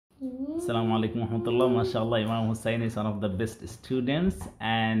Assalamu alaikum warahmatullah. MashaAllah, Imam Husain is one of the best students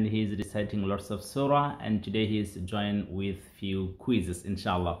and he is reciting lots of surah, and today he is joined with few quizzes,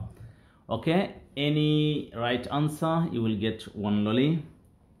 inshallah. Okay, any right answer you will get one lolly.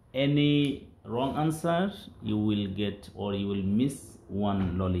 Any wrong answer you will get, or you will miss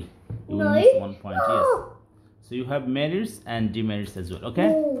one lolly. You will miss 1 point. Yes. So you have merits and demerits as well.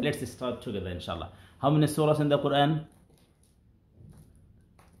 Okay, let's start together, inshallah. How many surahs in the Quran?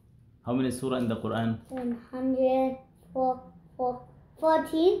 How many surah in the Quran?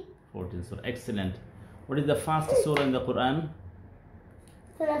 114. 14 surah. Excellent. What is the first surah in the Quran?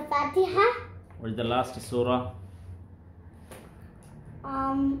 Surah Fatiha. What is the last surah?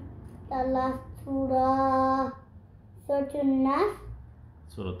 The last surah, Surah Nas.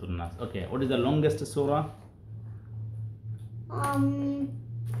 Surah An-Nas. Okay. What is the longest surah?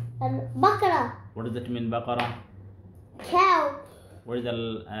 Baqarah. What does that mean, Baqarah? Cow. What is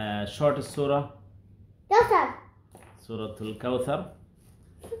the shortest surah? Kawthar. Suratul Kawthar.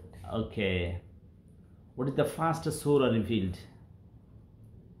 Okay. What is the first surah revealed?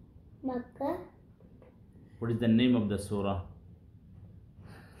 Makkah. What is the name of the surah?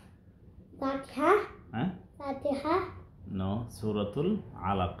 Fatiha. Huh? Fatiha. No, Suratul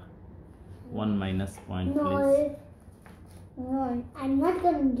Alaq. 1 minus point, please. No, I'm not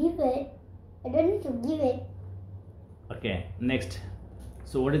going to give it. I don't need to give it. Okay, next.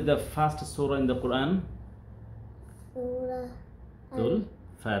 So what is the first surah in the Quran? Surah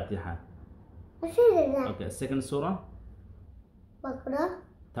Fatiha. What is that? Okay, second surah. Baqarah.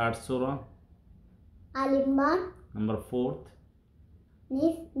 Third surah. Al-Imran. Number 4th.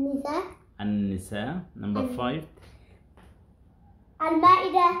 Nisa. An-Nisa. Number 5.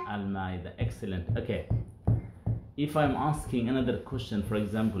 Al-Ma'idah. Al-Ma'idah. Excellent. Okay. If I'm asking another question, for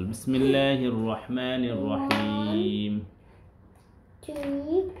example, Bismillahir Rahmanir Rahim.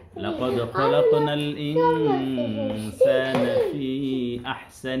 2. لقد خلقنا الإنسان في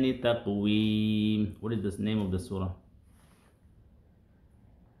أحسن تقويم. What is the name of the surah?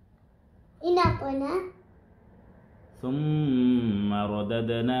 Inapona. ثم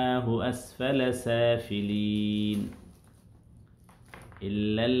رددناه أسفل سافلين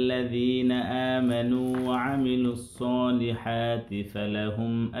إلا الذين آمنوا وعملوا الصالحات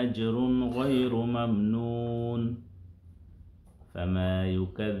فلهم أجر غير ممنون فما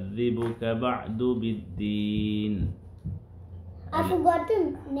يكذبك بعد بالدين. I forgot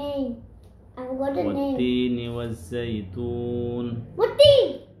the name. والتين والزيتون. What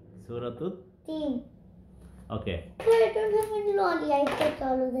thing? Surah Thing. Okay. But I don't have any lolly. I take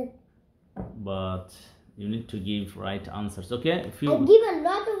all of it. But you need to give right answers. Okay. If you I give a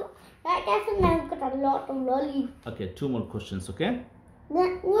lot of right answers and I've got a lot of lolly. Okay, 2 more questions. Okay.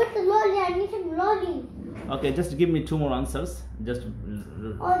 Then what's the lolly? I need some lolly. Okay, just give me 2 more answers. Just.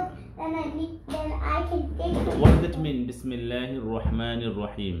 Or then I can take it. What does it mean? Bismillahir Rahmanir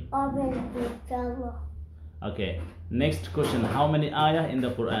Rahim. Okay. Next question. How many ayah in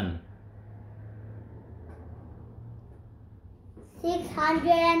the Quran?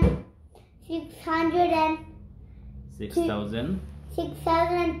 600. 6,000.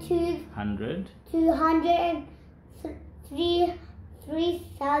 6,002. 100. 200.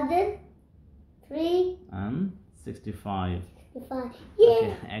 3,000. 3. And 65. 65. Yeah.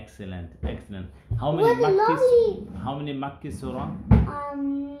 Okay, excellent. How many What's the lolly? How many Makki surah?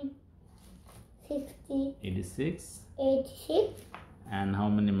 60. 86. 86. And how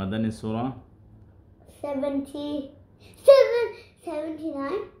many Madani surah?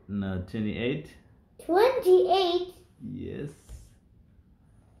 79. No, 28. 28. Yes.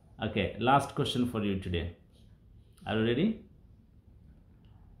 Okay, last question for you today. Are you ready?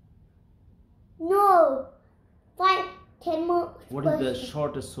 No. 10 more. What is the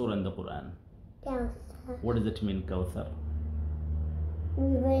shortest surah in the Quran? Kawthar. What does it mean, Kawthar?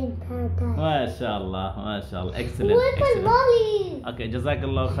 We were in paradise. MashaAllah. Excellent. Where's my lolly? Okay,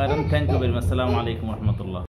 Jazakallah khairan. Thank you very much. Assalamu alaikum wa rahmatullah.